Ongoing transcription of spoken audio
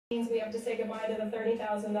means we have to say goodbye to the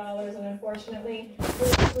 $30,000, and unfortunately, for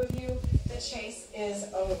the two of you, the chase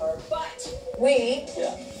is over. But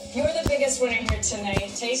you're the biggest winner here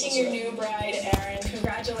tonight, taking your new bride, Erin.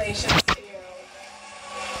 Congratulations to you.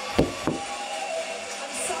 I'm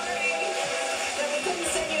sorry that we couldn't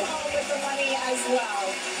send you home with the money as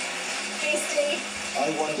well. Hasty. I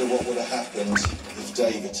wonder what would have happened if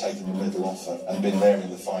Dave had taken the middle offer and been there in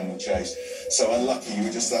the final chase. So unlucky you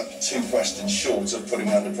were just that 2 questions short of putting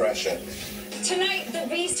under pressure. Tonight, the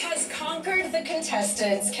Beast has conquered the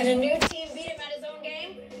contestants. Can a new team beat him at his own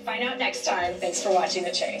game? Find out next time. Thanks for watching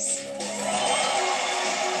The Chase.